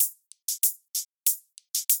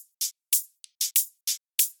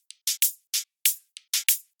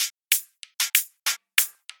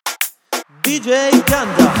DJ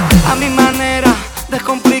Gandhal. A mi manera,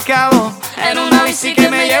 descomplicado, en una bici que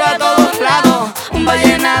me lleva a todos lados. Un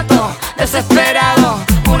vallenato desesperado,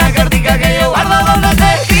 una cartica que yo guardo donde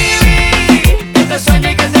te escribí. Que te sueño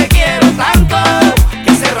y que te quiero tanto,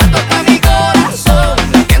 que hace rato está mi corazón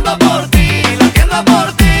latiendo por ti, latiendo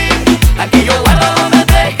por ti. La que yo guardo donde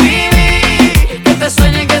te escribí. Que te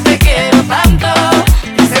sueño y que te quiero tanto,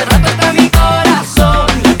 que hace rato está mi corazón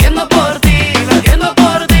latiendo por ti, latiendo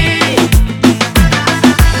por ti.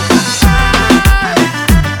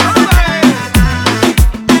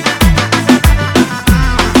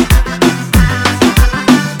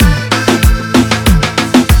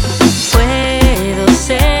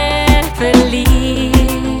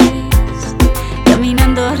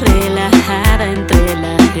 Relajada entre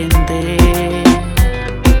la gente,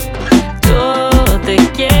 yo te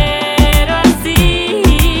quiero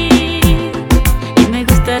así y me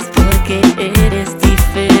gustas porque eres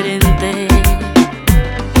diferente.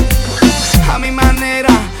 A mi manera,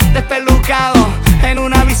 despelucado, en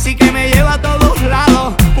una bici que me lleva a todos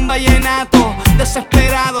lados. Un vallenato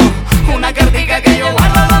desesperado, una cartica que yo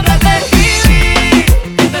guardo donde te escribí.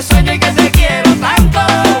 Que te sueño y que te quiero tanto,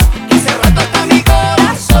 que hace rato está mi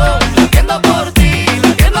corazón latiendo por ti,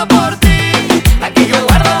 latiendo por ti. La que yo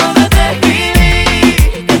guardo donde te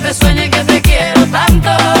escribí. Que te sueño y que te quiero tanto,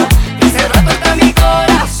 que hace rato está mi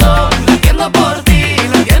corazón latiendo por ti,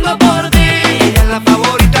 latiendo por ti. Ella es la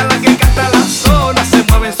favorita, la que canta la zona. Se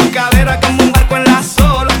mueve en su cadera como un barco en las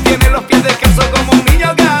olas. Tiene los pies de queso como un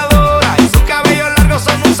niño que adora, y sus cabellos largos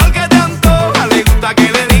son un sol que te antoja. Le gusta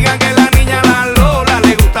que le digan que la niña la Lola.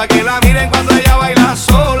 Le gusta que la miren cuando ella baila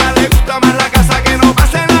sola. Le gusta más la casa que no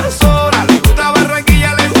pasen las horas. Le gusta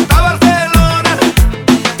Barranquilla, le gusta Barcelona.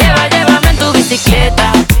 Llévame en tu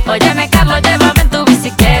bicicleta. Óyeme, Carlos, llévame en tu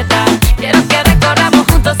bicicleta. Quiero que recorramos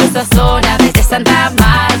juntos esa zona, desde Santa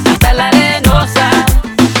Marta hasta la Arenosa.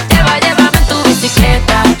 Llévame en tu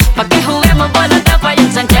bicicleta, pa' que juguemos bola, tapa y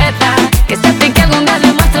en chancleta. Que se fin que algún día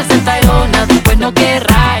le muestres en Tayrona. Después no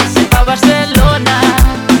querráis ir pa' Barcelona.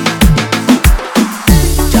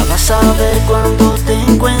 Ya vas a ver cuando te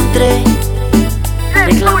encuentre.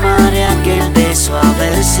 Reclamaré aquel beso a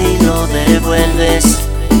ver si lo devuelves.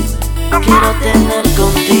 Quiero tener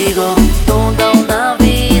contigo toda una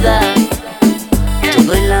vida. Yo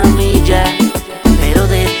doy la milla, pero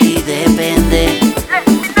de ti depende.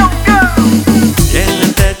 Y en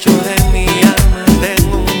el techo de mi alma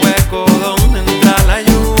tengo un hueco donde entra la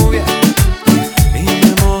lluvia y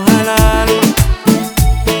me moja el alma.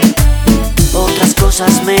 Otras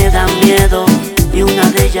cosas me dan miedo y una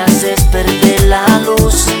de ellas es perder la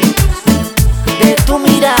luz de tu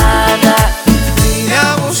mirada. Vine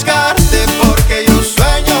a buscarte porque yo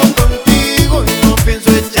sueño contigo y no pienso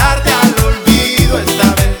echarte al olvido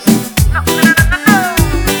esta vez.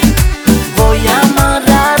 Voy a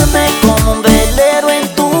amarrarme como un velero en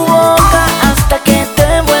tu boca hasta que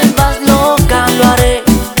te vuelvas loca, lo haré.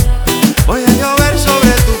 Voy a llover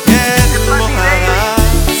sobre tu piel mojada.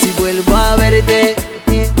 Si vuelvo a verte,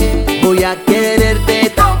 voy a quererte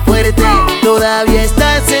tan fuerte. Todavía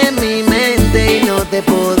estás en mi mente y no te he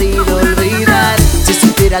podido olvidar. Si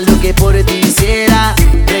supieras lo que por ti hiciera,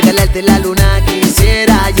 regalarte la luna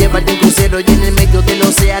quisiera. Llevarte en crucero y en el medio del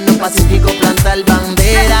océano Pacífico plantar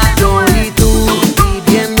bandera. Yo y tú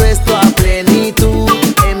viviendo esto a plenitud,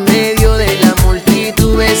 en medio de la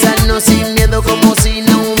multitud, besarnos sin miedo como si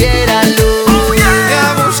no hubiera luz. Vine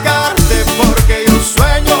a buscarte porque yo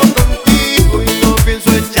sueño contigo y no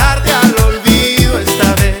pienso echarte al olvido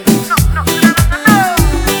esta vez.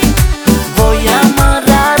 Voy a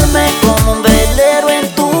amarrarme como un velero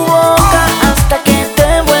en tu boca hasta que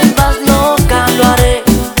te vuelvas loca, lo haré.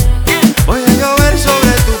 Voy a llover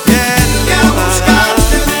sobre tu piel. Vine a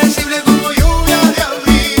buscarte, invisible como lluvia de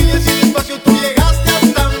abril. Y así despacio tú llegaste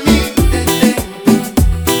hasta mí.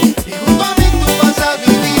 Y junto a mí tú vas a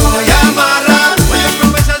vivir. Voy a amarrarme,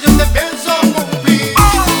 promesas yo te pienso cumplir. Y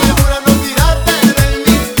tú me juras no olvidarte de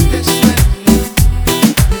mí. Te sueño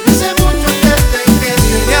desde mucho antes de que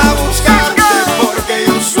vine a buscarte porque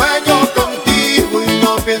yo sueño contigo y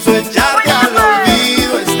no pienso echarte al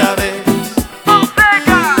olvido esta vez.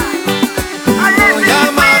 Voy a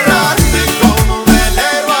amarrarte como un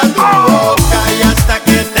velero a tu boca y hasta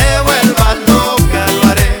que te vuelvas loca lo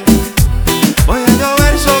haré. Voy a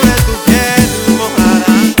llover sobre tu piel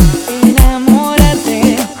mojada.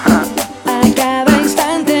 Enamórate a cada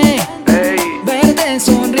instante, verte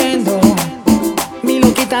sonriendo, mi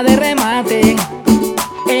loquita de remate.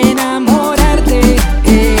 Enamorarte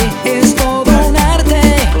es todo un arte.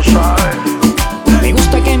 Me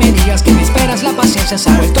gusta que me digas que me esperas, la paciencia se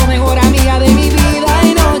ha vuelto mejor amiga de mi vida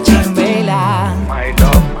y noche en vela.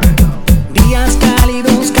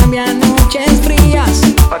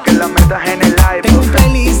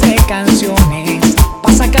 canciones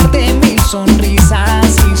pa' sacarte mil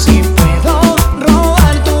sonrisas. Y si puedo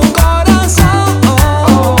robar tu corazón,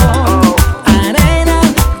 arena,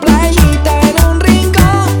 playita en un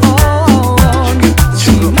rincón.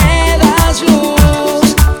 Si me das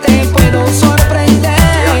luz, te puedo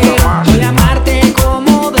sorprender. Voy a amarte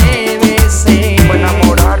como debe ser. Voy a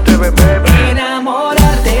enamorarte, bebé.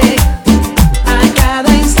 Enamorarte a cada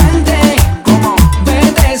instante.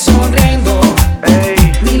 Verte sonriendo,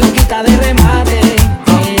 mi loquita de remate.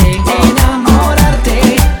 Enamorarte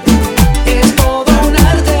es todo un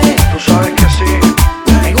arte. Tú sabes que sí.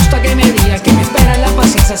 Me gusta que me digas que me espera en la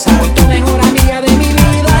paciencia. Soy tu mejor amiga de mi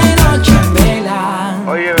vida de noche en vela.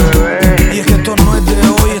 Oye, bebé. Y es que esto no es de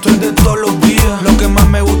hoy, esto es de todos los días. Lo que más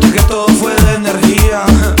me gusta es que todo fue de energía.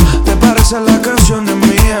 Te parece la canción de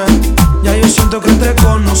mía. Ya yo siento que te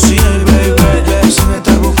conocí, baby. Sin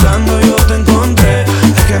estar buscando yo te encontré.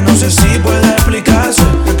 Es que no sé si puede explicarse.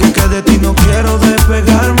 Es que de ti no quiero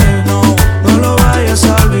despegarme. No, no lo vayas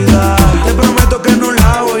a olvidar. Te prometo que no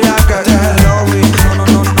la voy a cagar. No, no,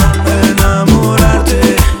 no, no.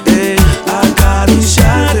 Enamorarte,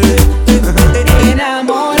 acariciarte.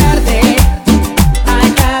 Enamorarte a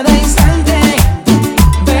cada instante.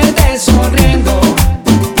 Verte sonriendo,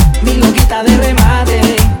 mi loquita de remate.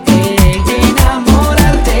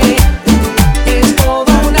 Enamorarte es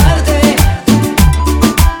todo un arte.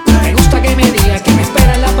 Me gusta que me digas que me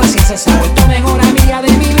espera en la paciencia. Soy tu mejor amiga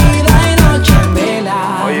de mi vida de noche en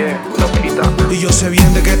vela. Oye, loquita. Y yo sé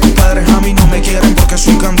bien de que tus padres a mí no me quieren porque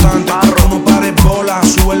soy cantante. Tú no pares bola,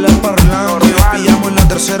 súbele al parlante. Pillamos en la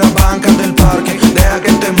tercera banca del parque. Deja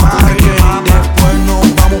que te marque. Y después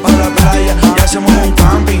nos vamos para la playa y hacemos un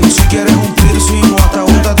camping. Si quieres un piercing o hasta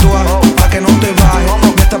un tatuaje, pa' que no te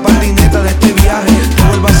bajes de esta patineta, de este viaje. Te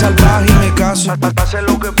vuelvas salvaje y me caso. Hace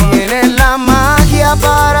lo que pasa. Tienes la magia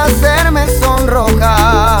para hacerme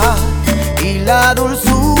sonrojar y la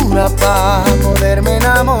dulzura para poderme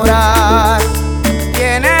enamorar.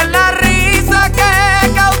 Tienes la risa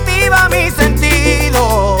que cautiva mis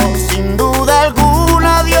sentidos. Sin duda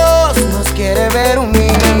alguna Dios nos quiere ver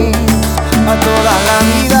unidos a toda la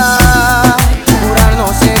vida,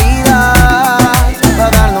 curarnos heridas, para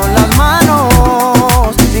darnos las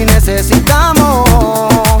manos si necesitamos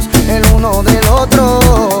el uno del otro.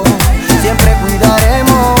 Siempre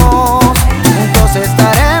cuidaremos, juntos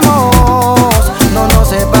estaremos, no nos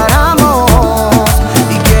separamos.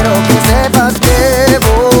 Y quiero que sepas que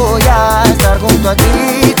voy a estar junto a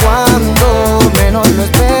ti cuando menos lo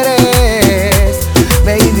esperes.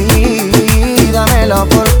 Baby, dame la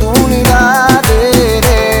oportunidad de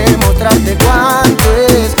demostrarte cuánto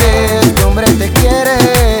es que este hombre te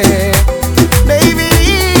quiere. Baby,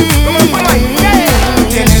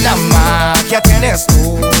 Tienes la magia, tienes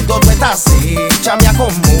todo, tú estás hecha, me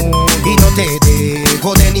acomodo y no te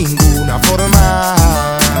dejo de ninguna forma.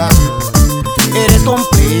 eres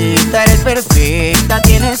completa, eres perfecta,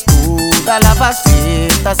 tienes todas las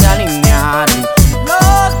facetas, se alinearon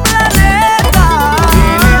los planetas.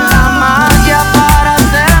 Tienes la magia para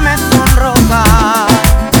hacerme sonrojar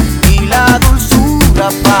y la dulzura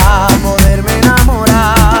para poderme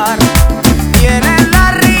enamorar. Tienes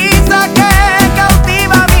la risa que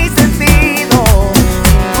cautiva mis sentidos.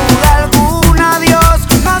 Sin duda alguna Dios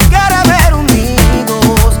nos quiere ver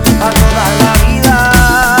unidos a toda la vida,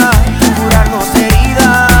 curarnos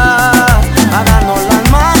heridas, a darnos las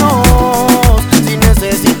manos si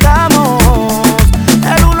necesitamos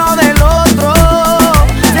el uno del otro.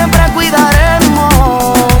 Siempre cuidaremos,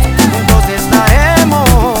 juntos estaremos,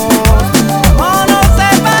 no nos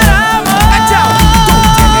separamos.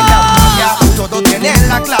 Todo tiene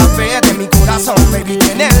la clave de mi corazón, baby,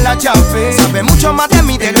 tiene la llave. Sabe mucho más de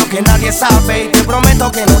mí de lo que nadie sabe. Y te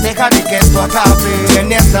prometo que no dejaré que esto acabe.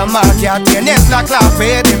 Tienes la magia, tienes la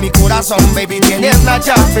clave de mi corazón, baby, tienes la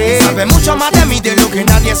llave. Sabe mucho más de mí de lo que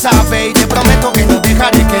nadie sabe. Y te prometo que no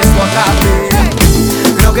dejaré que esto acabe.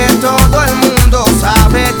 Creo que todo el mundo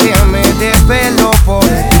sabe que me desvelo por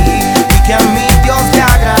ti y que a mi Dios le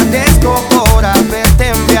agradezco por haberte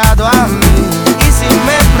enviado a mí. Y si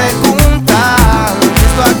me preguntan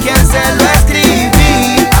esto a quién se lo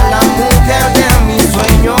escribí, a la mujer de mis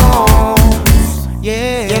sueños.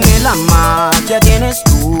 Yeah. Tienes la magia, tienes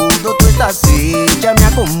todo, tú estás hecha, me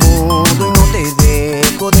acomodo y no te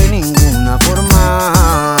dejo de ninguna forma.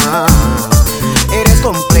 Eres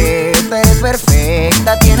completa, eres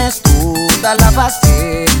perfecta, tienes todas las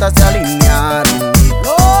facetas, se alinearon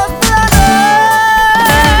los planetas.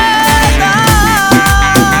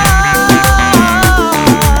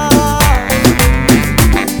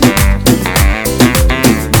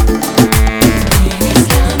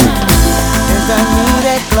 Esta es mi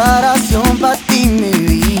declaración pa' ti, mi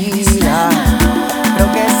vida.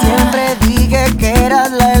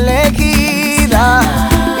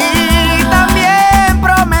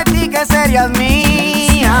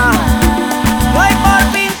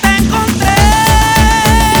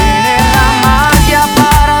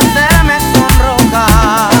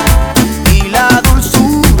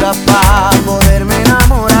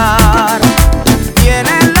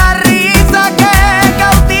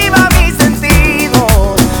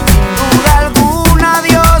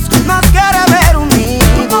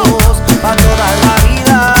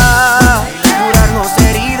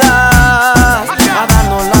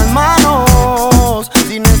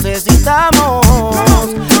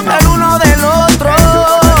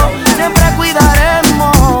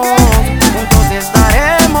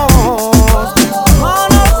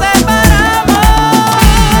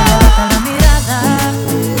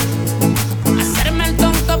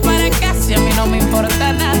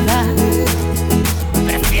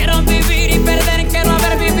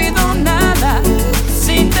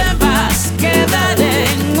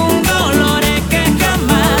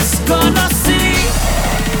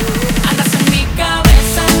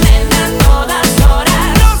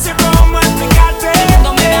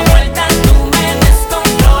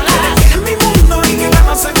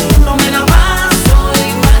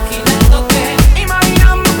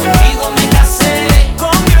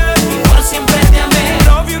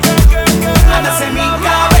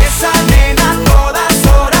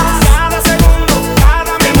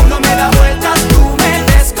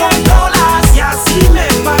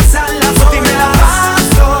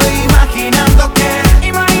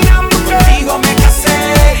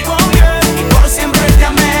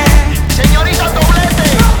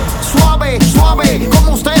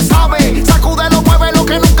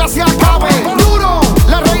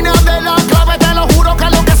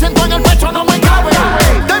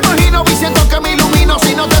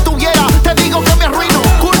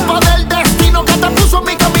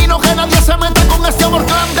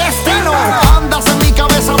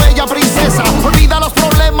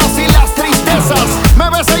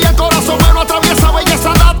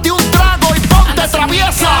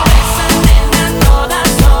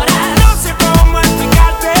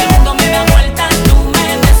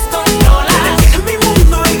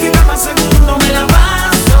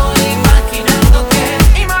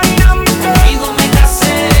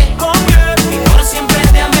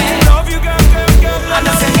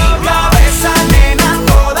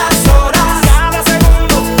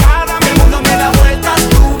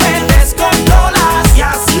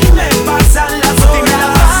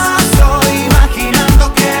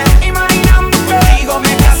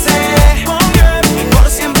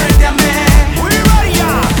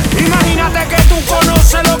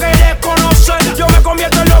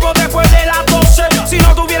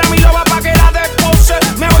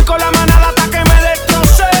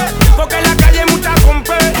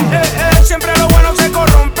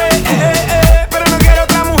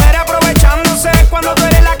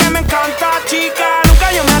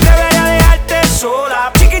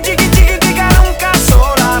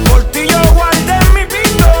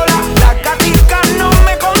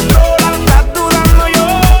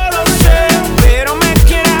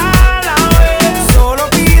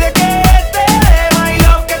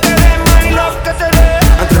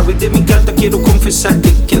 quiero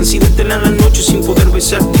confesarte que han sido eternas las noches sin poder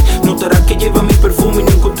besarte. Notarás que lleva mi perfume y no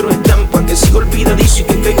encontró estampa, que sigo olvidadizo y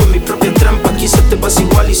que caigo en mi propia trampa. Quizás te pasa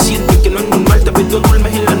igual y sientes que no es normal. Tal vez tú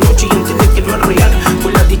duermes en la noche y entiendes que no es real,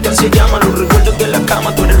 pues la distancia llama los recuerdos de la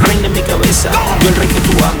cama. Tú eres reina en mi cabeza, yo el rey que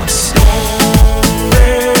tú amas.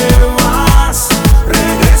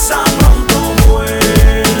 Regresa pronto,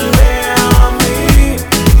 vuelve a mí.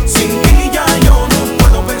 Sin ti ya yo no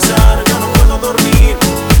puedo pensar, yo no puedo dormir.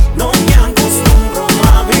 No me acostumbro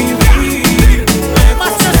a vivir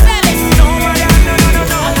lejos de ti.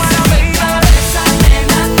 Bésame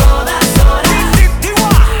a todas horas.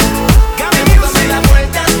 Dándome la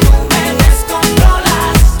vuelta, tú me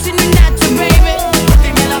descontrolas. Porque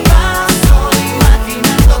me la paso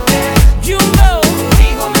imaginándote.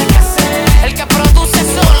 Digo me casé. El que produce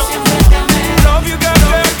solo siempre te amé. Love you, girl.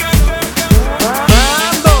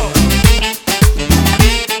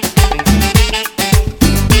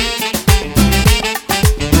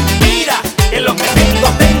 Mira, que lo que tengo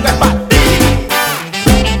es para ti.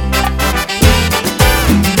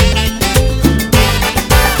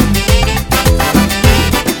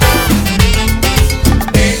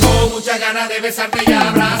 Tengo muchas ganas de besarte y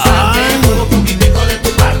abrazarte. Todo poquitico de tu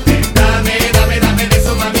parte. Dame de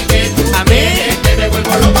eso, mami, que tú quieres. Te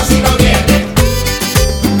devuelvo loco si no vienes.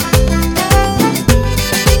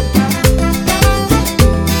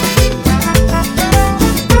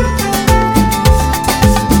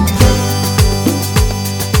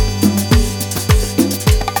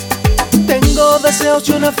 Tengo deseos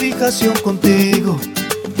y una fijación contigo.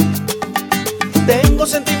 Tengo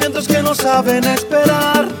sentimientos que no saben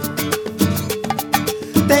esperar.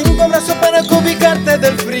 Tengo brazos para cobijarte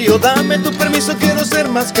del frío. Dame tu permiso, quiero ser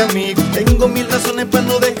más que amigo. Tengo mil razones para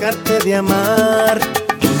no dejarte de amar.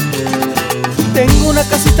 Tengo una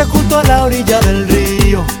casita junto a la orilla del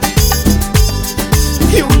río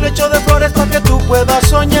y un lecho de flores para que tú puedas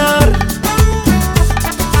soñar.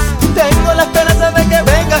 Tengo la esperanza de que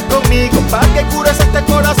vengas conmigo, pa' que cures este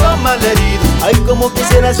corazón malherido. Ay, como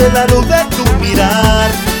quisiera ser la luz de tu mirar.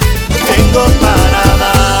 Tengo para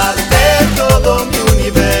darte todo mi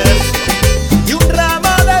universo y un ramo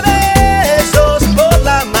de besos por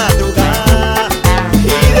la madrugada, y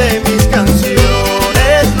de mis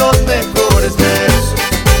canciones los mejores versos.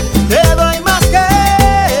 Te doy más que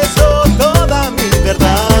eso, toda mi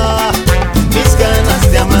verdad, mis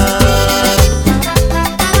ganas de amar.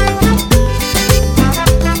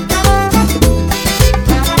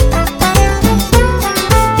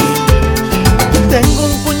 Tengo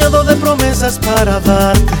un puñado de promesas para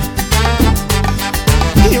darte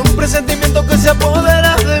y un presentimiento que se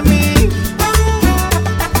apodera de mí.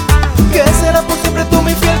 Que será por siempre tú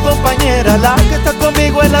mi fiel compañera, la que está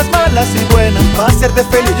conmigo en las malas y buenas. Para hacerte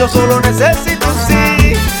feliz yo solo necesito un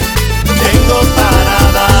sí. Tengo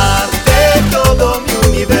para darte todo mi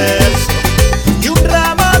universo y un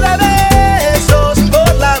ramo de besos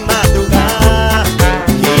por la madrugada,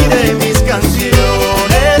 y de mis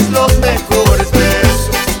canciones los mejores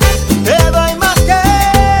versos. Te doy más que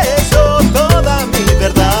eso, toda mi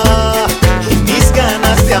verdad y mis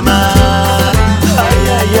ganas de amar. Ay,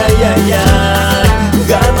 ay, ay, ay, ay,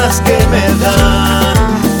 ganas que me dan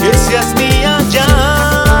que seas mía ya.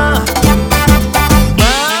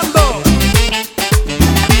 Mambo.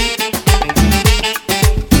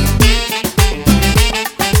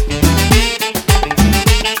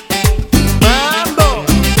 Mambo.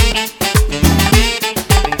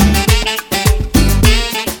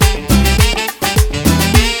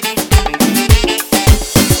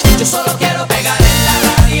 Yo solo quiero pegar en la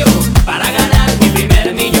radio para ganar mi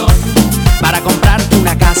primer millón, para comprarte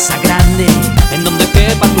una casa grande en donde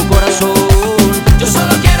quepa tu corazón. Yo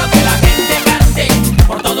solo quiero que la gente cante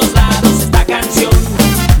por todos lados esta canción,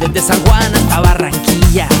 desde San Juan hasta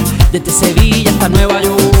Barranquilla, desde Sevilla hasta Nueva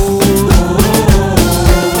York.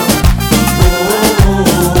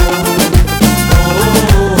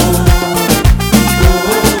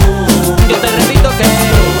 Yo te repito que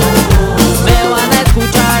me van a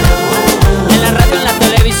escuchar en la radio, en la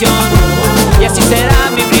televisión, y así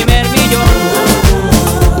será mi primer millón.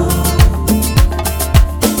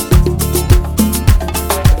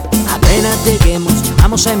 Apenas lleguemos,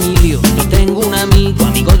 llamamos a Emilio. Yo tengo un amigo,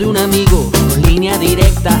 amigo de un amigo, con línea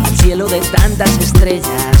directa al cielo de tantas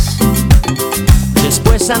estrellas.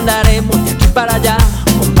 Después andaremos de aquí para allá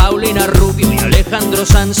con Paulina Rubio y Alejandro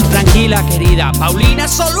Sanz. Tranquila, querida, Paulina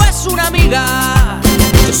solo es una amiga.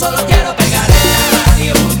 Yo solo quiero pegar en la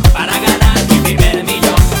radio para ganar mi primer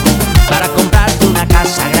millón, para comprarte una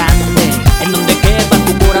casa grande en donde quepa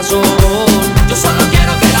tu corazón. Yo solo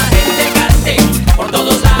quiero que la gente cante por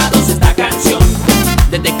todos lados esta canción,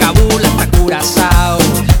 desde Kabul hasta Curazao,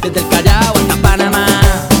 desde el Callao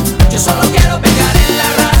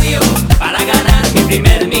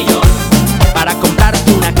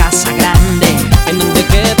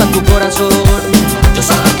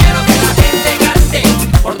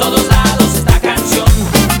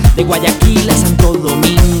de Guayaquil a Santo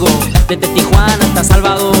Domingo, desde Tijuana hasta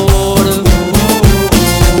Salvador.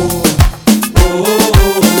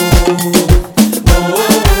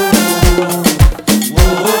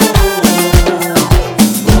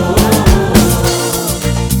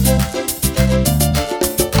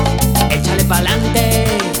 Échale pa'lante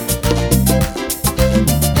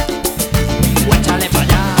o échale pa'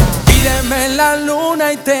 allá. Pídeme la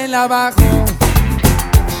luna y te la bajo.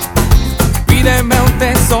 Pídeme un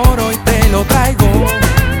tesoro y te lo traigo.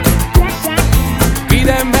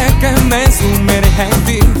 Pídeme que me sumerja en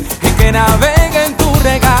ti y que navegue en tu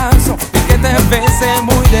regazo y que te bese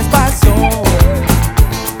muy despacio.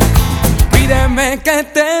 Pídeme que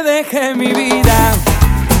te deje mi vida.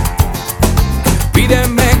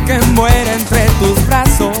 Pídeme que muera entre tus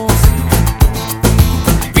brazos.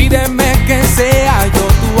 Pídeme que sea yo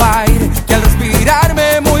tu aire, que al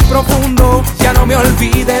respirarme muy profundo ya no me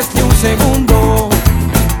olvides ni un segundo.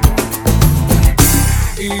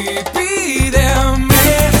 Y pídeme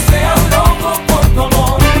que sea loco por tu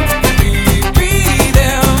amor. Y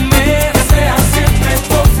pídeme que sea siempre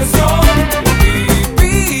tu obsesión. Y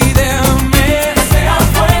pídeme que sea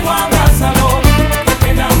fuego abrasador, que te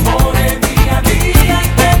enamore día a día y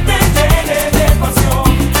que te llene de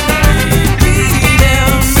pasión. Y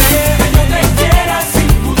pídeme que yo te quiera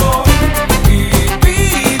sin pudor. Y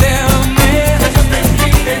pídeme que yo te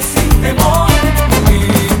grite sin temor. Y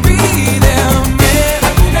pídeme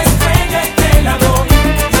alguna estrella y te la doy.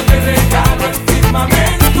 Yo te regalo el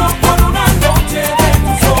firmamento por una noche de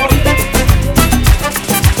tu sol.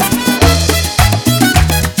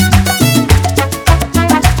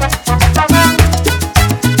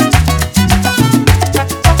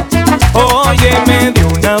 Oye, me dio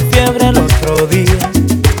una fiebre el otro día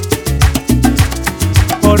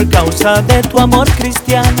por causa de tu amor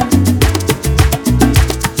cristiano,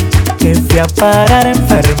 que fui a parar a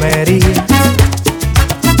enfermería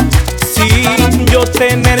sin yo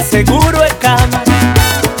tener seguro de cama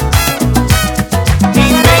y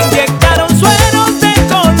me inyectaron sueros de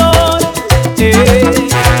color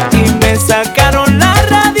y me sacaron la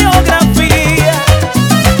radiografía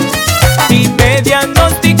y me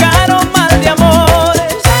diagnosticaron mal de amores.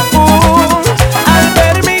 Al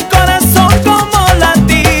ver mi corazón como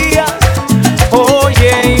latía,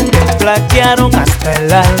 oye, y me plaquearon hasta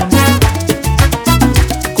el alma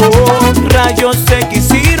con rayos X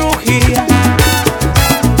cirugía.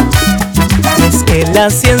 Es que la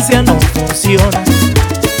ciencia no funciona,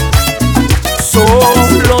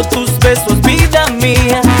 solo tus besos, vida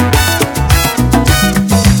mía.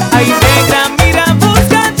 Ay, negra, mira,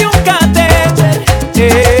 búscate un catéter,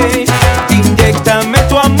 inyéctame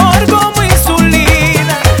tu amor como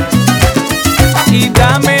insulina y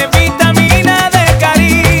dame vitamina de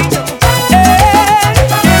cariño,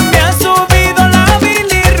 que me ha subido la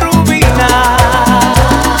bilirrubina.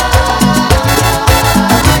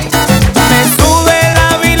 Me sube la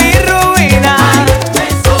bilirrubina,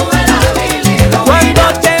 cuando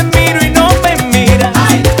te miro y no me miras.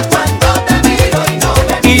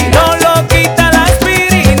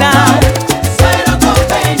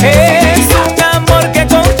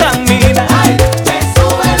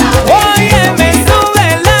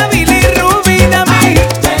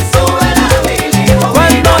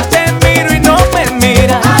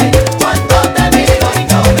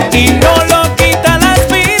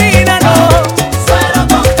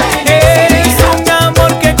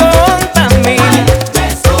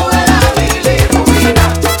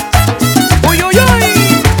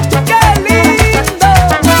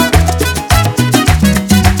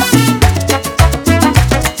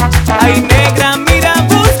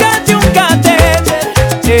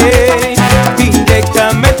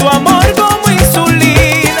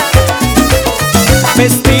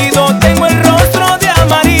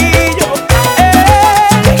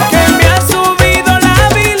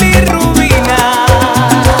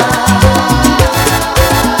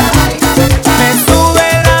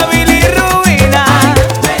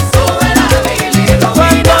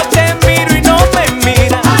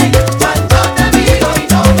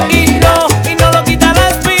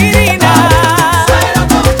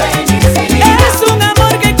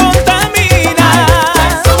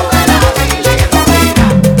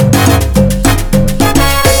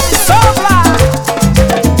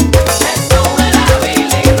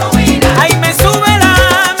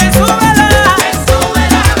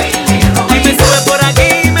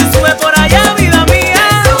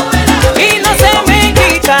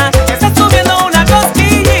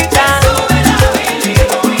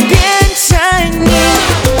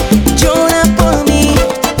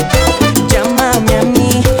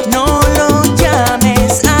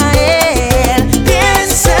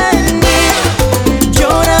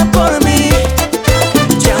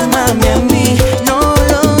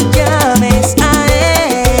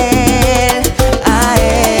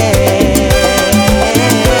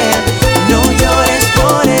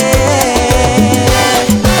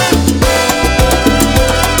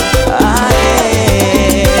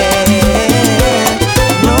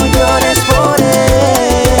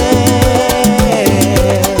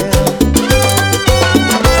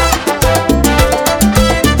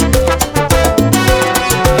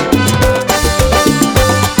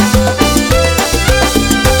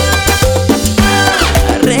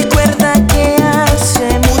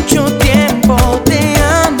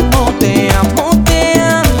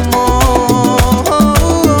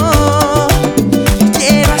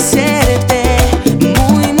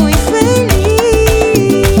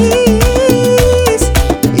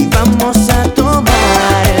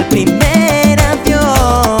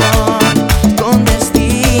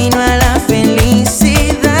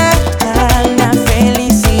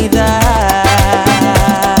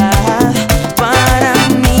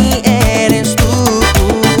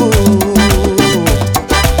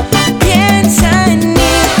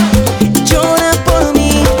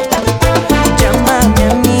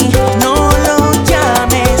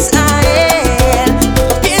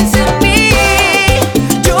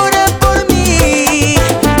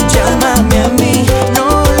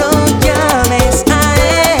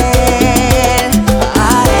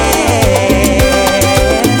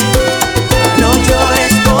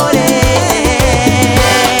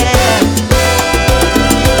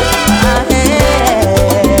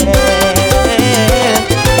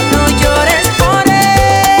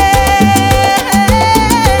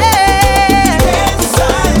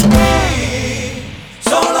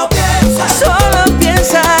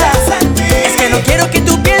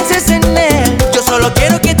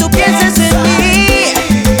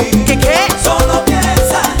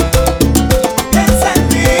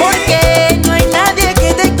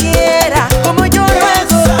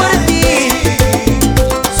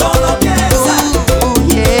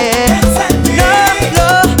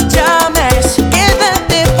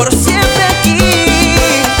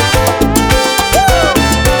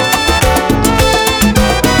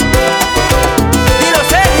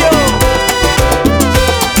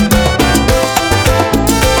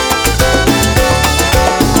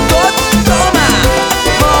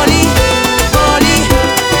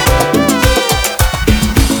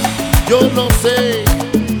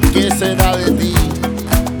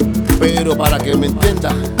 para que me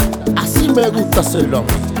entiendas, así me gusta hacerlo.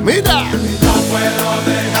 Mira. No puedo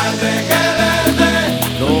dejar de quererte.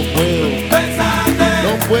 No puedo. Pensarte.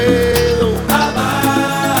 No puedo.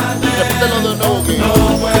 Amarte. Repítelo de nuevo que No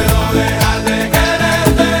puedo dejar de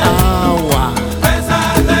quererte. Agua.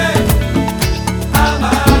 Pensarte.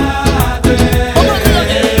 Amarte.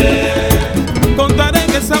 Contaré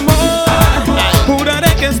que es amor,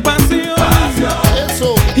 juraré que es pasión.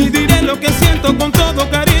 Eso. Y diré lo que siento con todo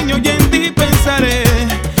cariño y en ti pensaré.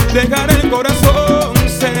 Dejaré el corazón,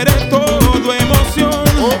 seré todo emoción.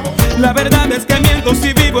 La verdad es que miento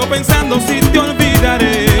si vivo pensando si te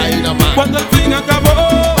olvidaré. Cuando al fin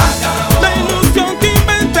acabó la ilusión que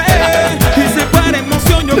inventé. Y se para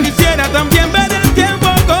emoción, yo quisiera también ver el tiempo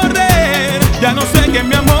correr. Ya no sé qué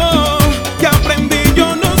mi amor, que aprendí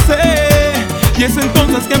yo no sé. Y es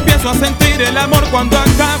entonces que empiezo a sentir el amor cuando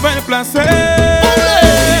acaba el placer.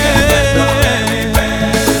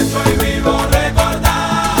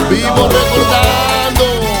 Vivo recordando,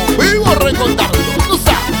 vivo recordando. Tú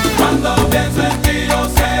sabes. Cuando pienso en ti yo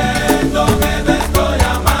siento que te estoy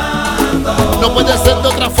amando. No puede ser de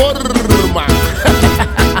otra forma.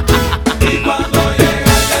 Y cuando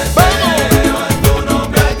llega el deseo es tu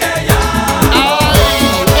nombre el que llamo. Ay,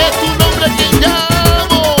 es tu nombre que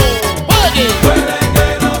llamo. Oye. Puede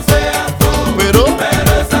que no seas tú, Pero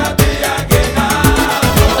es a ti a quien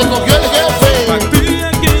amo. te cogió el jefe. A ti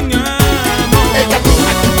a quien amo. Es que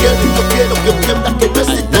aquí quiero y yo quiero que entiendas que no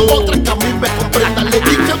existe otra que a mí me comprenda. Le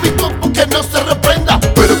dije a mi cuerpo que no se reprenda,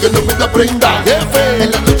 pero que no me da prenda. Jefe,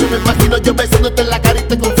 en la noche me imagino yo besándote en la cara y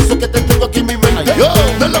te confieso que te tengo aquí en mi mente. Yo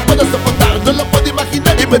no lo puedo soportar, no lo puedo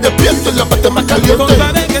imaginar y me despierto en la parte más caliente.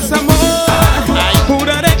 Contaré que es amor,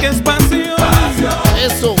 juraré que es pasión.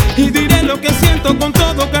 Eso, Y diré lo que siento con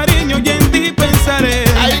todo cariño y en ti pensaré.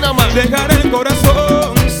 ahí nomás. Dejaré el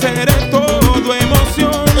corazón, seré todo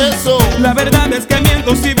emoción. Eso. La verdad es que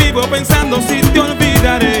miento si vivo pensando si te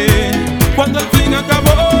olvidaré. Cuando al fin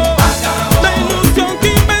acabó la ilusión que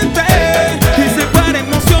inventé. Y se para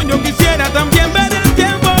emoción, yo quisiera también ver el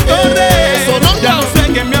tiempo correr. Eso, no, Ya no. no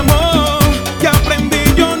sé qué mi amor, que aprendí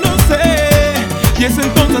yo no sé. Y es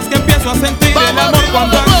entonces que empiezo a sentir el Vamos amor arriba,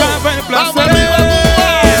 cuando vamos. acaba el Vamos placer. arriba, vamos.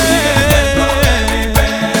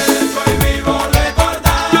 Soy vivo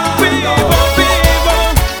recordando.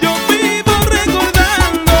 Yo vivo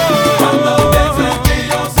recordando. Cuando pienso en ti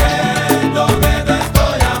yo siento que te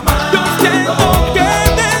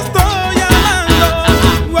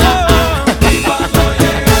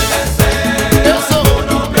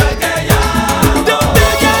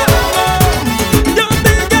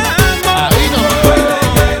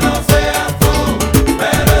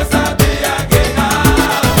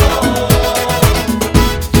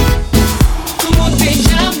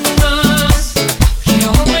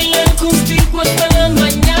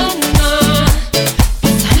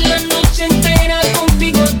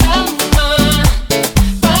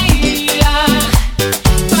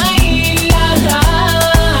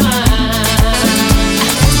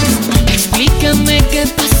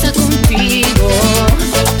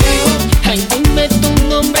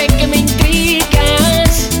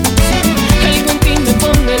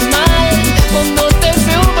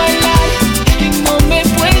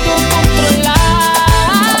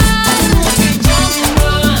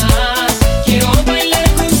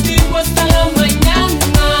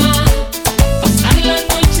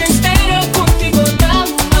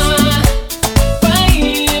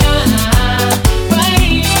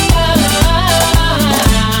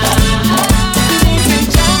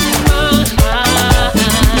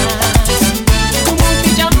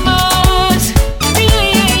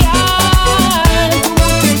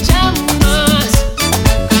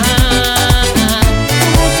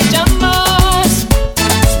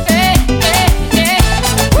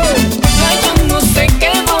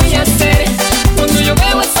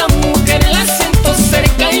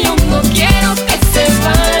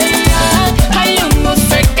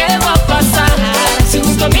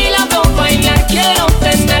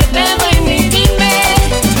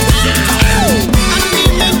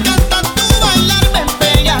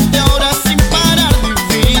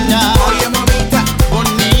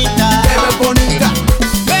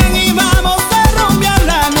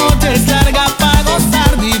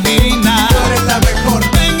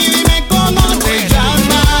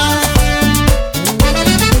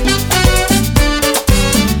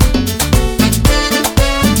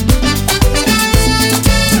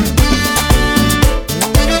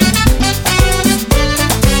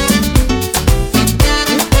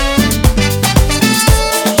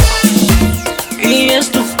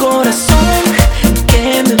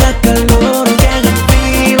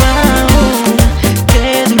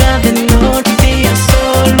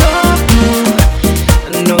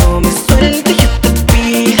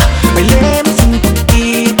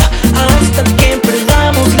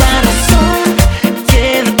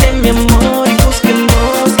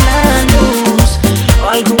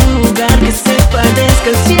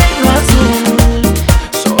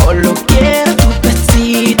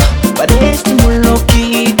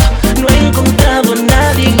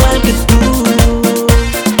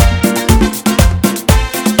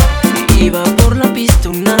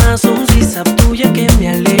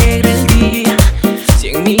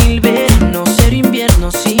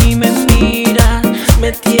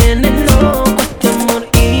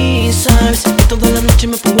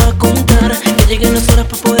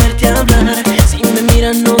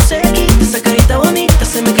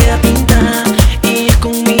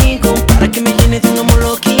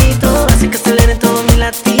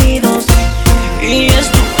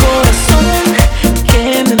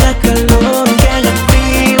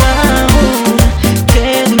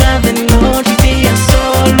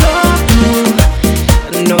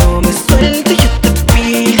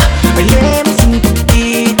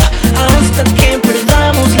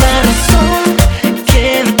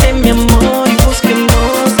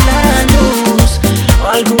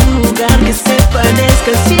algún lugar que se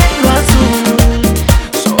parezca al cielo azul.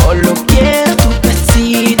 Solo quiero tu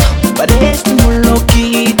besito, parezco un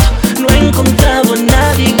loquito. No he encontrado a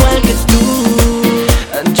nadie igual que tú.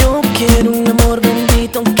 Yo quiero un amor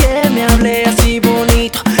bendito, que me hable así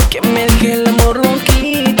bonito, que me deje el amor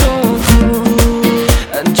loquito.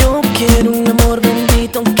 Yo quiero un amor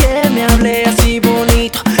bendito, que me hable así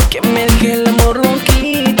bonito, que me deje el amor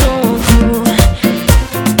loquito.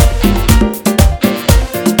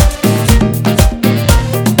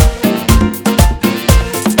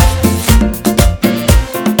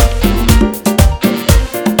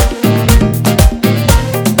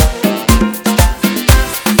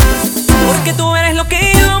 Porque tú eres lo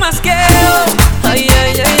que yo más quiero. Ay,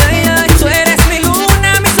 ay, ay, ay, ay. Tú eres mi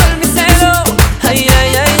luna, mi sol, mi cielo. Ay,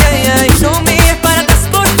 ay, ay, ay, ay. No mires para atrás,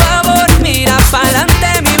 por favor. Mira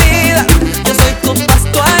pa'lante, mi vida. Yo soy tu paz,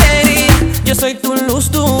 tu alegría. Yo soy tu luz,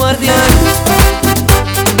 tu guardián.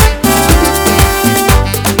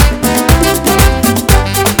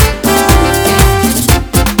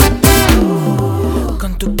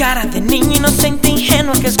 Con tu cara de niño inocente,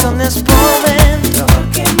 ingenuo que escondes por dentro,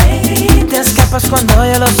 que me gritas, escapas cuando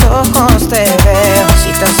yo los ojos te veo. Si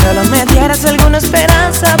tan solo me dieras alguna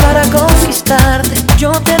esperanza para conquistarte,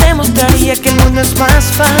 yo te demostraría que el mundo es más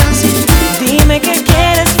fácil. Dime qué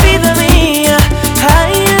quieres, vida mía.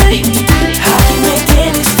 Ay, ay, aquí me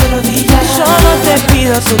tienes de rodillas. Solo te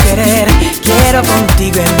pido tu querer, quiero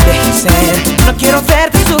contigo envejecer. No quiero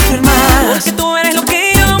verte sufrir más. Porque tú eres lo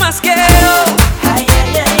que yo más quiero. Ay,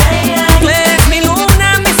 ay, ay, ay, ay. Tú eres mi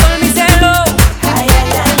luna, mi sol, mi cielo. Ay,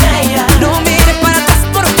 ay, ay, ay, ay. No mires para atrás,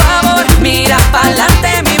 por favor. Mira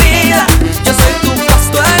pa'lante, mi vida. Yo soy tu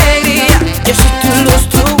paz, tu alegría. Yo soy tu luz,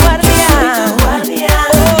 tu guardián. Oh, yeah.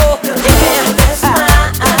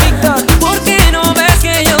 Víctor, ¿por qué no ves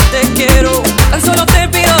que yo te quiero? Tan solo te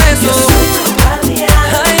pido eso. Yo soy tu guardián.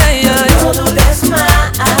 Ay, ay, ay. No dudes más.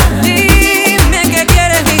 Dime qué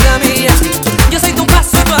quieres, vida mía. Yo soy tu paz,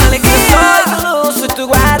 tu alegría. Soy tu luz, soy tu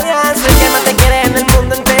guardián. Soy el que más te quiere en el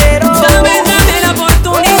mundo entero. Dame la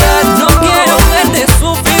oportunidad. No quiero verte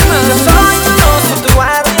sufrir Yo más. soy tu luz, soy tu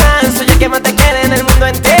guardián. Soy el que más te quiere en el mundo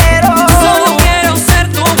entero. Solo quiero ser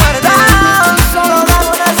tu guardián. Solo dame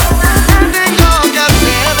una semana. Tengo que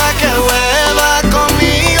hacer para que vuelva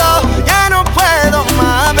conmigo. Ya no puedo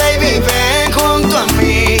más, baby, ven junto a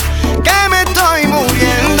mí. Que me estoy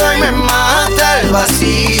muriendo y me mata el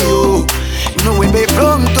vacío. No vuelve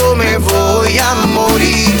pronto, me voy a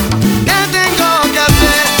morir. ¿Qué tengo que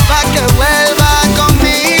hacer para que vuelva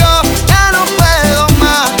conmigo? Ya no puedo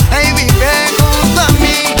más, baby, ven junto a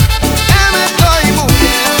mí. Que me estoy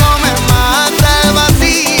muriendo, me mata el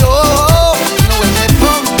vacío. No vuelve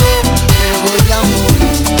pronto, me voy a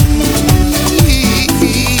morir.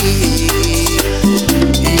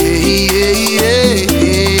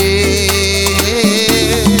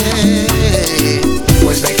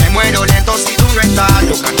 Vuelve que muero lento si tú no estás.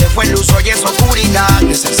 Lo que antes fue luz, hoy es oscuridad.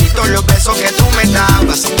 Necesito los besos que tú me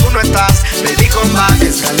das. Si tú no estás, baby, come back.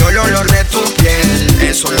 Extraño el olor de tu piel.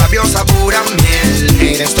 Esos labios a pura miel.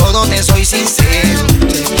 Eres todo, te soy sincero.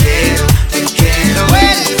 Te quiero, te quiero.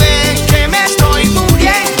 Vuelve que me estoy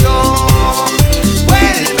muriendo.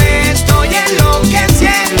 Vuelve, estoy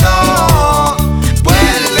enloqueciendo.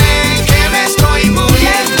 Vuelve que me estoy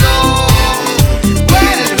muriendo.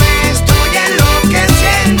 Vuelve, estoy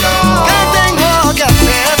enloqueciendo. ¿Qué tengo que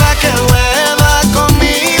hacer para que vuelva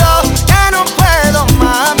conmigo? Ya no puedo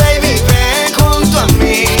más, baby, ven junto a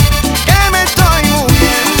mí. Que me estoy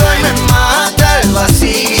muriendo y me mata el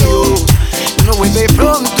vacío. No vuelve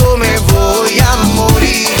pronto, me voy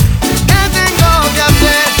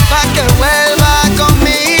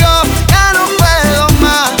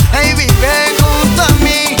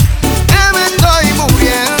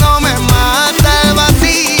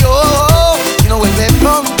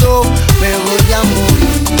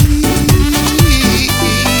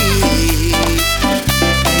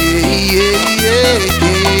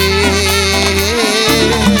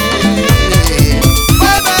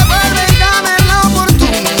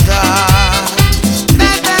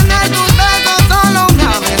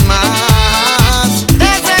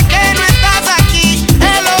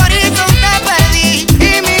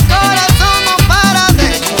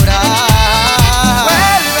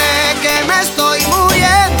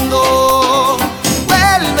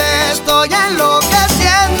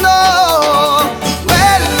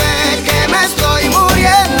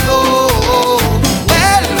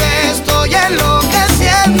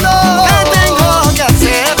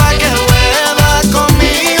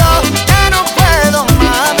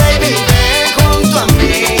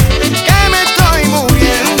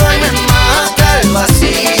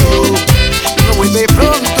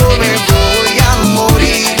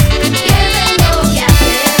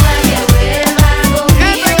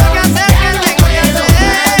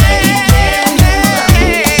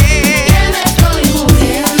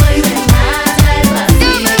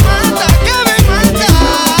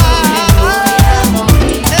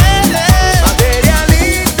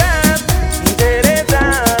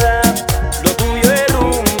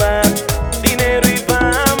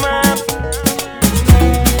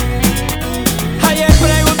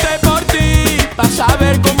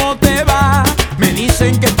saber cómo te va. Me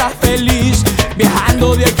dicen que estás feliz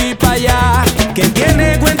viajando de aquí para allá, que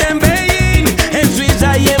tiene cuenta en Beijing, en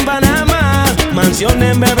Suiza y en Panamá, mansión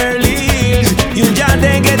en Beverly Hills y un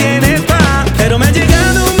yate que tiene spa. Pero me ha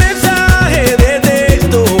llegado un mensaje de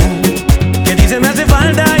texto que dice me hace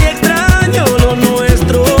falta y extraño lo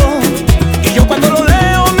nuestro. Y yo cuando lo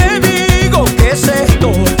leo me digo, ¿qué es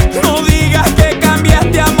esto? No digas que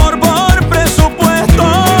cambiaste amor por presupuesto.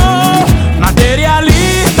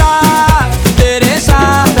 Materialista,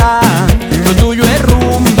 interesada, lo tuyo es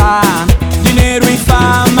rumba, dinero y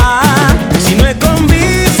fama. Si no es con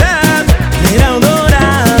visa, mira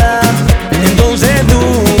dorada, entonces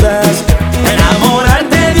dudas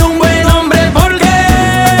enamorarte de un buen hombre. ¿Por qué?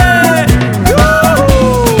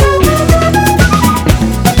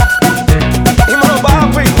 Dímelo,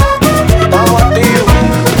 papi, vamos activo.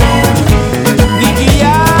 Nicky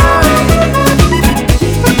Jam.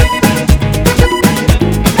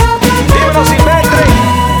 Dímelo, Silvestre.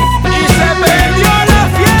 Y se perdió la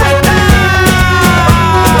fiesta.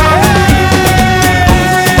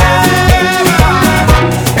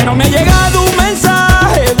 Pero me ha llegado un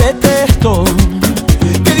mensaje de texto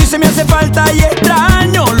que dice me hace falta y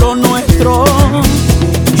extraño lo nuestro.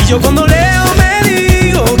 Y yo cuando leo me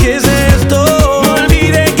digo, ¿qué es esto? No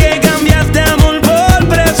olvides que cambiaste amor por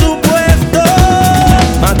presupuesto.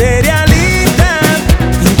 Materialista,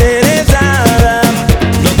 interesada,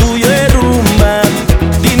 lo tuyo es rumba,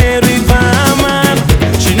 dinero y fama.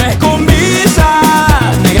 Si no es con visa,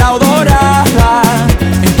 negra o dorada,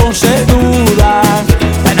 entonces dudas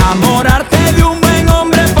enamorarte de un buen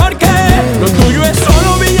hombre. Porque lo tuyo es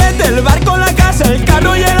solo billete, el barco, la casa, el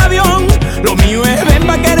carro y el avión. Lo mío es ven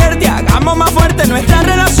pa' quererte, hagamos más fuerte nuestra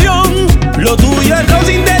relación. Lo tuyo es los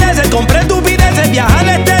intereses, compré estupideces, viajar al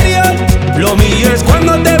exterior. Lo mío es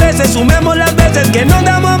cuando te beses, sumemos las veces que nos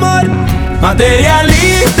damos amor.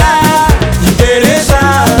 Materialista,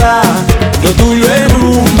 interesada, lo tuyo es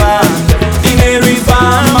rumba, dinero y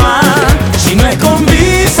fama. Si no es con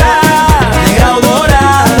visa, negra o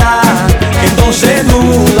dorada, entonces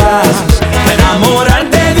dudas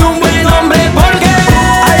enamorarte de un buen hombre. Porque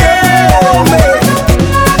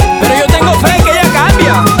pero yo tengo fe que ella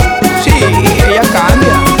cambia. Sí, ella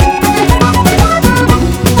cambia.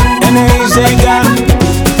 N.I.C.K.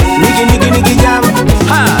 Nicky Jam.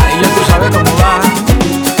 Ay, ya tú sabes cómo va.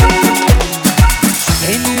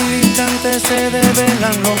 En un instante se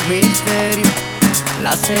develan los misterios.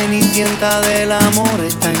 La cenicienta del amor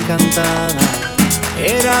está encantada.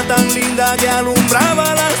 Era tan linda que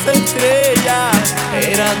alumbraba las estrellas.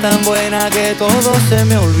 Era tan buena que todo se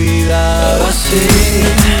me olvidaba. Así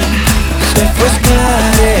se fue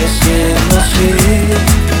esclareciendo así.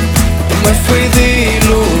 Me fui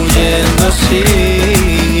diluyendo así.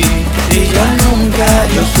 Y ya nunca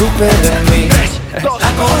yo supe de mí.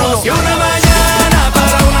 La conocí una mañana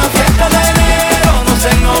para una fiesta de enero. Nos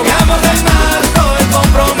ennoviamos en marzo, el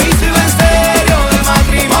compromiso iba en serio. El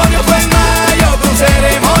matrimonio fue en mayo, con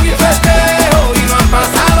ceremonia y festejo. Y no han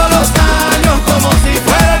pasado los años como si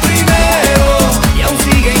fuera el primero. Y aún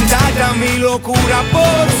sigue intacta mi locura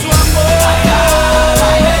por su amor.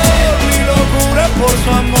 Mi locura por su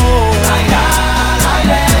amor.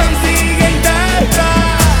 Aún sigue intacta.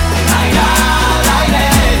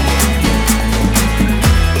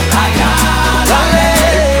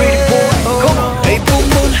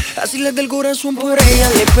 Así le del corazón por ella.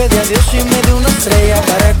 Le pedí a Dios y me dio una estrella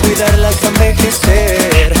para cuidarla hasta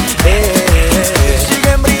envejecer.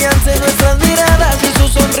 Siguen brillantes nuestras miradas y su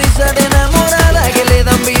sonrisa de enamorada que le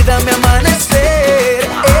dan vida a mi amanecer.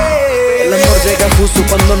 El amor llega justo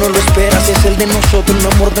cuando no lo esperas. Es el de nosotros,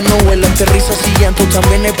 un amor de novela. Entre risas y llanto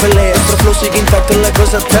también hay peleas. Nuestro flow sigue intacto, la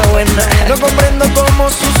cosa está buena. No comprendo cómo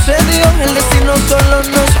sucedió, el destino solo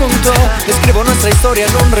nos juntó. Escribo nuestra historia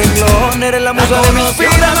en un renglón. Eres la musa de mi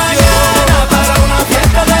inspiración. Para una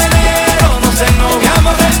fiesta de enero nos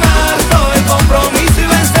ennoviamos en marzo. El compromiso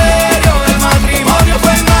iba en serio. El matrimonio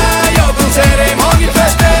fue en mayo, con ceremonia y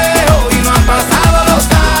festejo. Y no han pasado los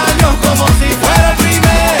años como si fuera el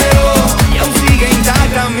primero. Y aún sigue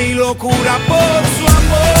intacta mi locura por su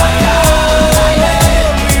amor.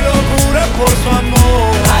 Mi locura por su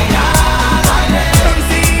amor. Aún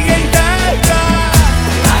sigue intacta.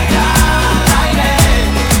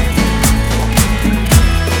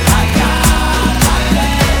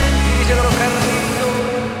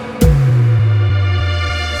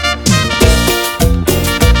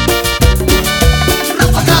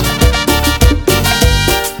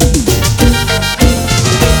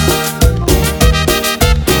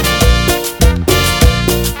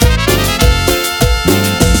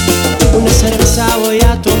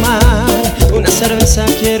 Una cerveza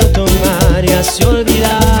quiero tomar y así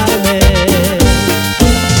olvidarme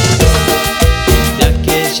de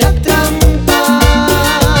aquella trampa,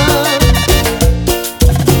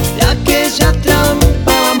 de aquella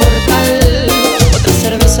trampa mortal. Otra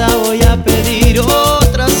cerveza voy a pedir,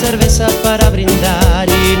 otra cerveza para brindar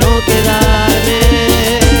y no quedarme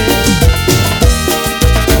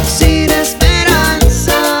sin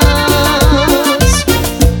esperanzas,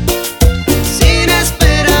 sin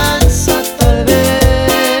esperanza tal vez.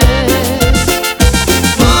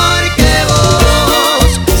 Porque vos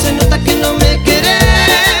se nota que no me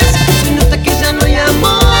querés, se nota que ya no hay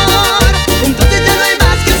amor, entonces ya no hay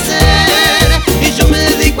más que hacer y yo me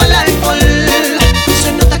dedico al alcohol.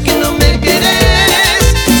 Se nota que no me querés,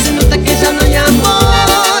 se nota que ya no hay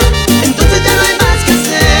amor, entonces ya no hay más que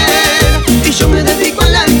hacer y yo me dedico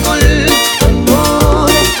al alcohol.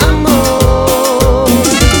 Amor, amor.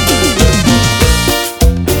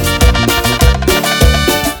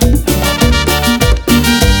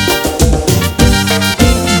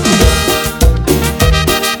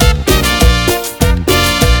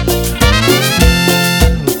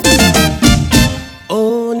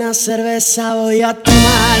 Una cerveza voy a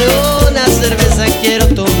tomar, una cerveza quiero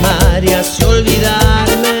tomar y así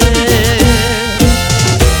olvidarme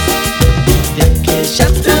de aquella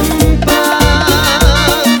trampa,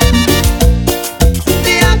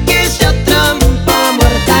 de aquella trampa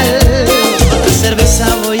mortal. Otra cerveza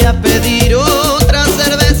voy a pedir, otra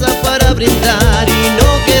cerveza para brindar y no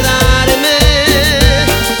quedarme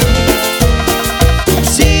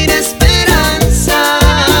sin esperanzas,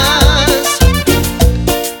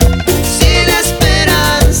 sin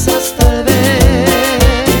esperanzas tal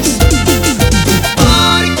vez.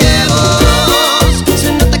 Porque vos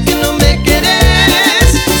se nota que no me querés,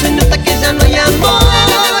 se nota que ya no hay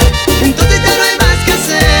amor, entonces ya no hay más que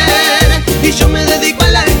hacer y yo me dedico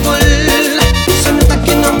al alcohol. Se nota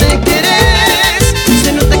que no me querés,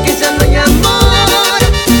 se nota que ya no hay amor,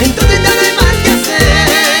 entonces ya no hay más que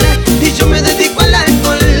hacer y yo me dedico al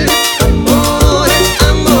alcohol. Amor,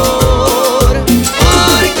 amor.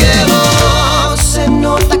 Porque vos se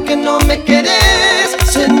nota que no me querés,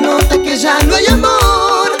 se nota que ya no hay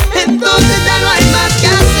amor, entonces ya no hay más que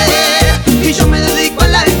hacer y yo me dedico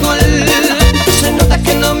al alcohol. Se nota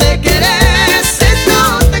que no me querés, se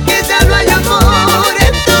nota que ya no hay amor,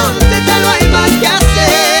 entonces ya no hay más que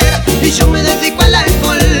hacer y yo me dedico al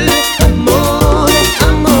alcohol. Amor,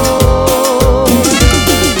 amor.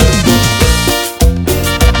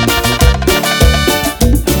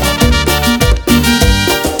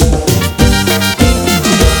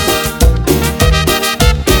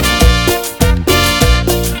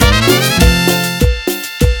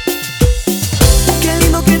 Qué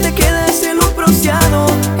lindo que te queda ese look bronceado,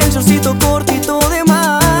 el shortcito cortito de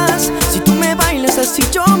más. Si tú me bailas así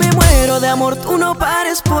yo me muero de amor, tú no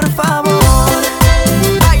pares por favor.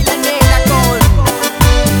 Baila negra con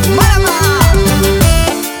Marama.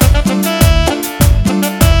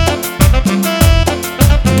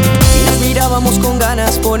 Y nos mirábamos con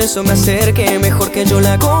ganas, por eso me acerqué, mejor que yo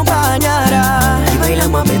la acompañara. Y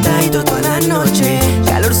bailamos apretadito toda la noche,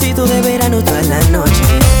 calorcito de verano toda la noche.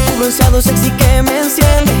 Un bronceado sexy que me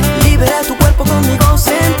enciende, libera tu cuerpo conmigo,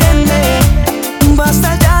 se entiende.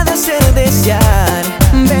 Basta ya de hacer desear,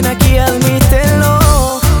 ven aquí,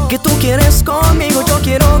 admítelo, que tú quieres conmigo, yo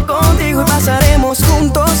quiero contigo y pasaremos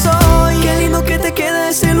juntos hoy. Qué lindo que te queda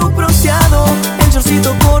ese look bronceado, el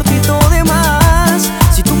shortcito cortito de más.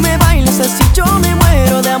 Si tú me bailas así yo me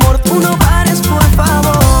muero de amor, tú no pares por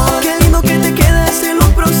favor. Qué lindo que te queda ese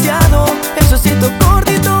look bronceado, el shortcito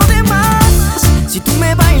cortito de más. Si tú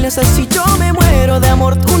me bailas así yo me muero de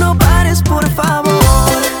amor, tú no pares por favor.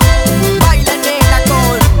 Baila negra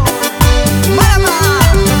con Marama.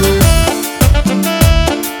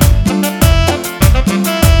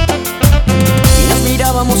 Y nos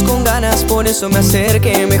mirábamos con ganas, por eso me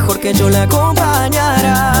acerqué, mejor que yo la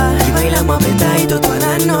acompañara. Y bailamos apretadito toda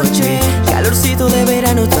la noche, calorcito de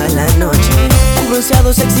verano toda la noche. Un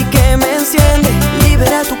bronceado sexy que me enciende,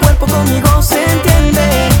 libera tu cuerpo conmigo, se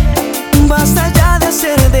entiende. Basta ya de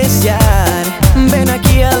hacer desear, ven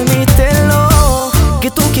aquí, admítelo, que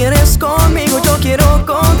tú quieres conmigo, yo quiero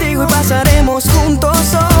contigo y pasaremos juntos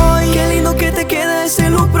hoy. Qué lindo que te queda ese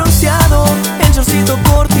look bronceado, el shortcito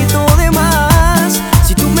cortito de más.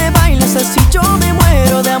 Si tú me bailas así yo me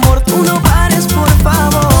muero de amor, tú no pares por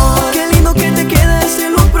favor. Qué lindo que te queda ese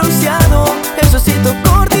look bronceado, el shortcito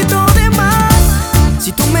cortito de más.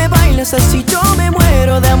 Si tú me bailas así yo me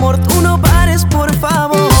muero de amor, tú no pares por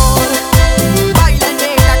favor. Baila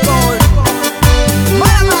negra con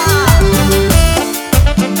Marama.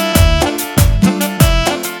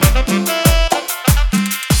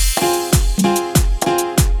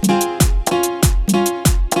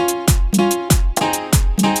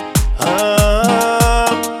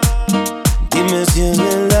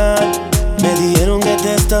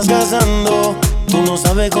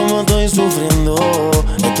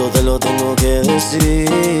 que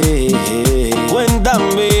decir.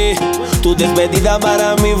 Cuéntame, tu despedida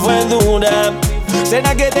para mí fue dura.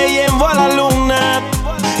 ¿Será que te llevo a la luna?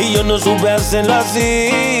 Y yo no supe hacerlo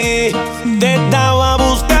así. Te estaba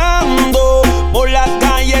buscando por las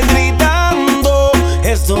calles gritando.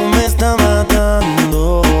 Esto me está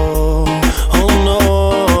matando. Oh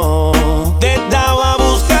no. Te estaba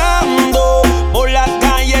buscando por las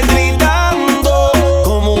calles gritando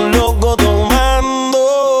como un loco tomando.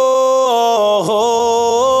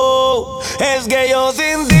 Es que yo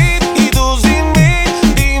sin ti y tú sin mí.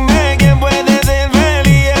 Dime quién puede ser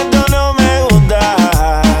feliz. Esto no me gusta.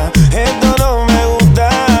 Esto no me gusta.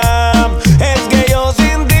 Es que yo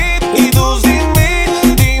sin ti y tú sin mí.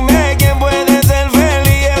 Dime quién puede ser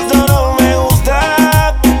feliz. Esto no me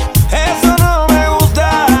gusta. Eso no me gusta.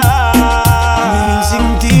 Vivir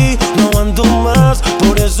sin ti no aguanto más.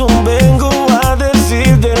 Por eso vengo a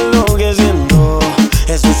decirte lo que siento.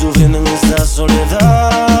 Estoy sufriendo en esta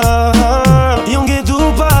soledad. Y aunque tu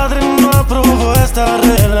padre no aprobó esta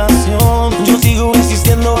relación, yo sigo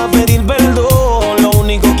insistiendo a pedir perdón. Lo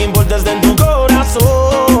único que importa es en tu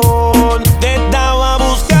corazón. Te estaba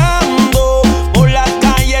buscando por las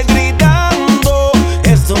calles gritando.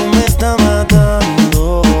 Esto me está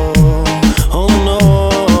matando. Oh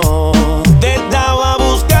no. Te estaba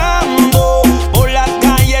buscando por las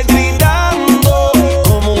calles gritando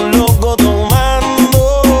como un loco tomando.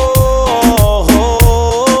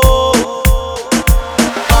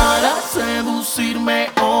 Para seducirme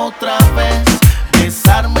otra vez,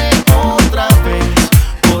 besarme otra vez,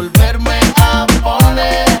 volverme a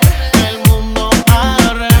poner el mundo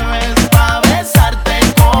al revés, pa' besarte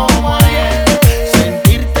como ayer,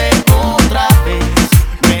 sentirte otra vez,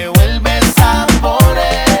 me vuelves a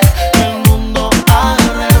poner el mundo al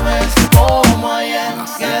revés como ayer.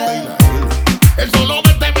 El solo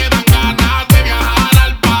verte me dan ganas de viajar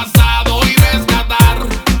al pasado y rescatar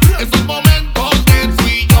esos momentos que tú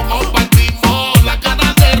y yo compartimos, las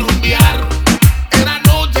ganas de rumbear. Eran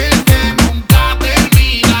noches de nunca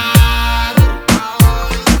terminar.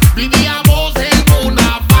 Vivíamos en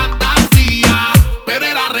una fantasía, pero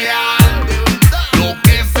era real. Lo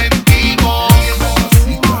que sentimos,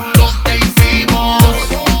 lo que hicimos.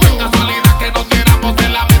 No es casualidad que nos viéramos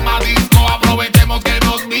en la misma disco. Aprovechemos que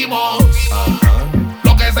nos vimos.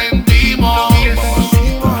 Lo que sentimos,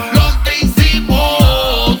 lo que hicimos.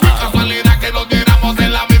 No es casualidad que nos viéramos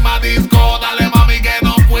en la misma disco. Dale mami que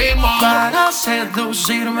nos fuimos. Para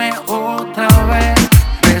seducirme otra vez,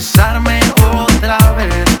 besarme otra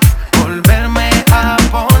vez, volverme a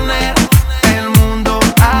poner el mundo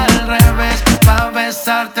al revés, pa'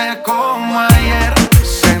 besarte como ayer,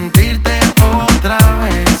 sentirte otra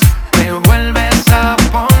vez, me vuelves a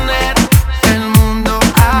poner el mundo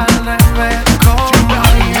al revés como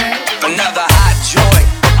ayer. Another hot joint.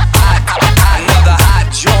 Another hot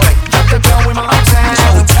joint. Drop the drum with my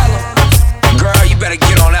So tell 'em, girl, you better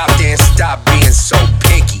get on out there and stop being so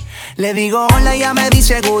picky. Le digo hola y ella me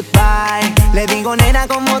dice goodbye. Le digo nena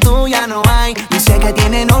como tú ya no hay. Dice que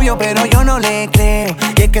tiene novio pero yo no le creo.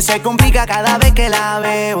 Y es que se complica cada vez que la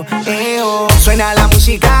veo. Suena la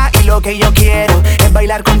música y lo que yo quiero es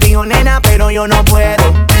bailar contigo nena pero yo no puedo.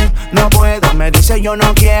 No puedo, me dice yo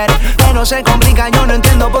no quiero. Pero se complica, yo no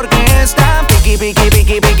entiendo por qué está piqui, piqui,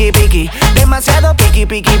 piqui, piqui, piqui. Demasiado piqui,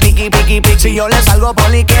 piqui, piqui, piqui, piqui. Si yo le salgo por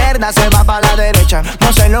la izquierda se va para la derecha.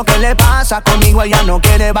 No sé lo que le pasa, conmigo ella no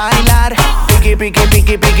quiere bailar. Piqui, piqui,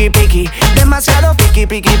 piqui, piqui, piqui. Demasiado piqui,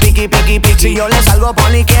 piqui, piqui, piqui, piqui. Si yo le salgo por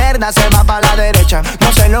la izquierda se va para la derecha.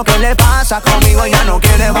 No sé lo que le pasa, conmigo ella no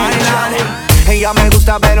quiere bailar. Ella me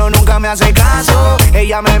gusta pero nunca me hace caso.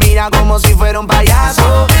 Ella me mira como si fuera un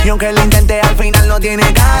payaso. Y aunque lo intenté al final no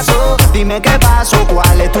tiene caso. Dime qué pasó,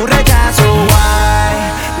 cuál es tu rechazo.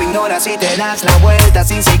 Why? Me ignoras y te das la vuelta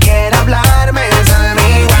sin siquiera hablarme. Tell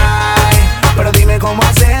me why. Pero dime cómo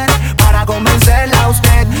hacer para convencerla a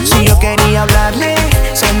usted. Si yo quería hablarle,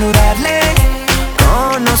 saludarle,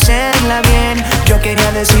 conocerla bien. Yo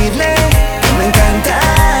quería decirle que me encanta.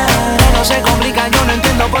 No se complica, yo no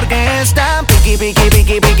entiendo por qué está piqui, piqui,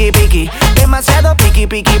 piqui, piqui, piqui. Demasiado piqui,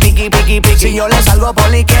 piqui, piqui, piqui, piqui. Si yo le salgo por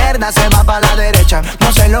la izquierda se va para la derecha.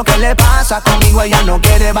 No sé lo que le pasa, conmigo ella no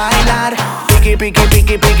quiere bailar. Piqui, piqui,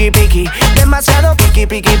 piqui, piqui, piqui. Demasiado piqui,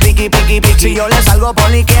 piqui, piqui, piqui, piqui. Si yo le salgo por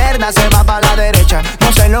la izquierda se va para la derecha.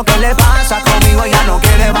 No sé lo que le pasa, conmigo ella no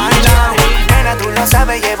quiere bailar. Nena, tú lo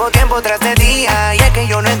sabes, llevo tiempo tras de ti. Y es que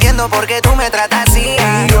yo no entiendo por qué tú me tratas así.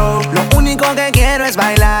 Yo lo único que quiero es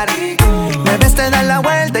bailar. Me ves, te das la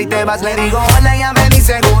vuelta y te vas. Le digo hola, ella me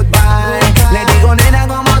dice goodbye. Le digo nena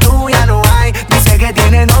como tú ya no hay. Dice que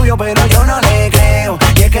tiene novio pero yo no le creo.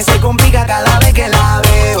 Y es que se complica cada vez que la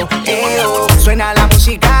veo. Suena la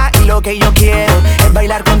música y lo que yo quiero es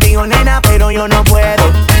bailar contigo, nena, pero yo no puedo.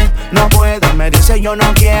 No puedo, me dice yo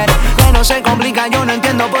no quiero. Bueno, se complica, yo no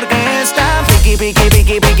entiendo por qué está piqui, piqui,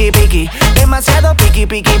 piqui, piqui, piqui. Demasiado piqui,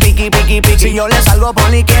 piqui, piqui, piqui, piqui. Si yo le salgo por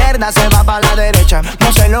la izquierda, se va para la derecha.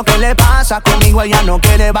 No sé lo que le pasa, conmigo ella no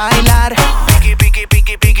quiere bailar. Piqui, piqui,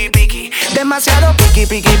 piqui, piqui, piqui. Demasiado piqui,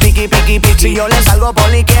 piqui, piqui, piqui, piqui. Si yo le salgo por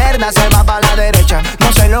la izquierda, se va para la derecha.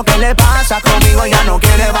 No sé lo que le pasa, conmigo ella no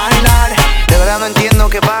quiere bailar. De verdad no entiendo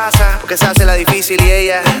qué pasa, porque se hace la difícil y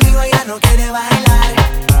ella conmigo ella no quiere bailar.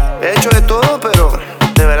 he hecho de todo, pero